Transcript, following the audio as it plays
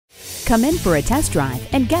Come in for a test drive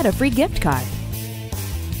and get a free gift card.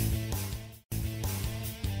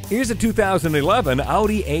 Here's a 2011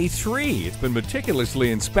 Audi A3. It's been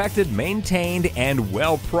meticulously inspected, maintained, and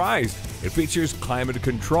well priced. It features climate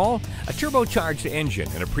control, a turbocharged engine,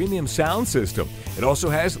 and a premium sound system. It also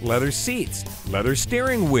has leather seats, leather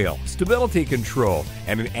steering wheel, stability control,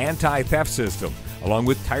 and an anti-theft system, along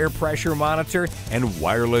with tire pressure monitor and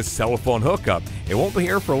wireless cell phone hookup. It won't be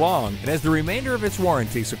here for long. It has the remainder of its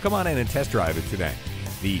warranty, so come on in and test drive it today.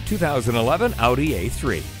 The 2011 Audi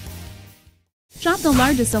A3. Shop the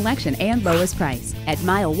largest selection and lowest price at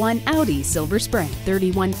MileOne Audi Silver Spring,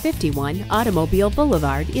 3151 Automobile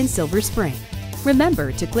Boulevard in Silver Spring.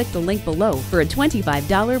 Remember to click the link below for a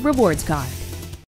 $25 rewards card.